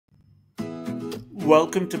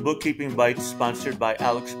Welcome to Bookkeeping Bites, sponsored by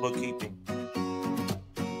Alex Bookkeeping.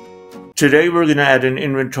 Today we're going to add an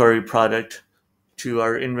inventory product to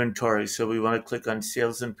our inventory. So we want to click on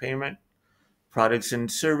Sales and Payment, Products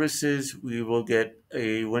and Services. We will get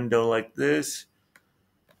a window like this,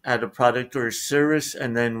 add a product or a service,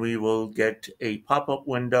 and then we will get a pop-up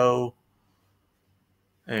window,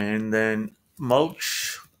 and then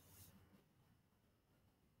mulch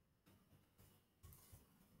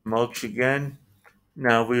again.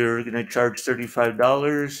 Now we're going to charge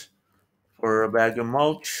 $35 for a bag of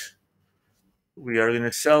mulch. We are going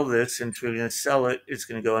to sell this. Since we're going to sell it, it's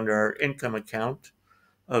going to go under our income account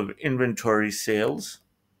of inventory sales.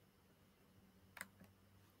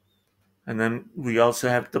 And then we also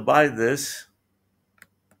have to buy this.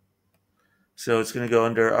 So it's going to go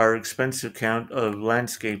under our expense account of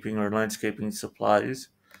landscaping or landscaping supplies.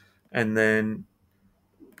 And then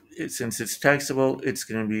since it's taxable, it's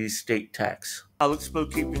going to be state tax. Alex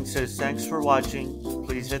Bookkeeping says thanks for watching.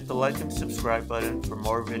 Please hit the like and subscribe button for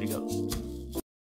more videos.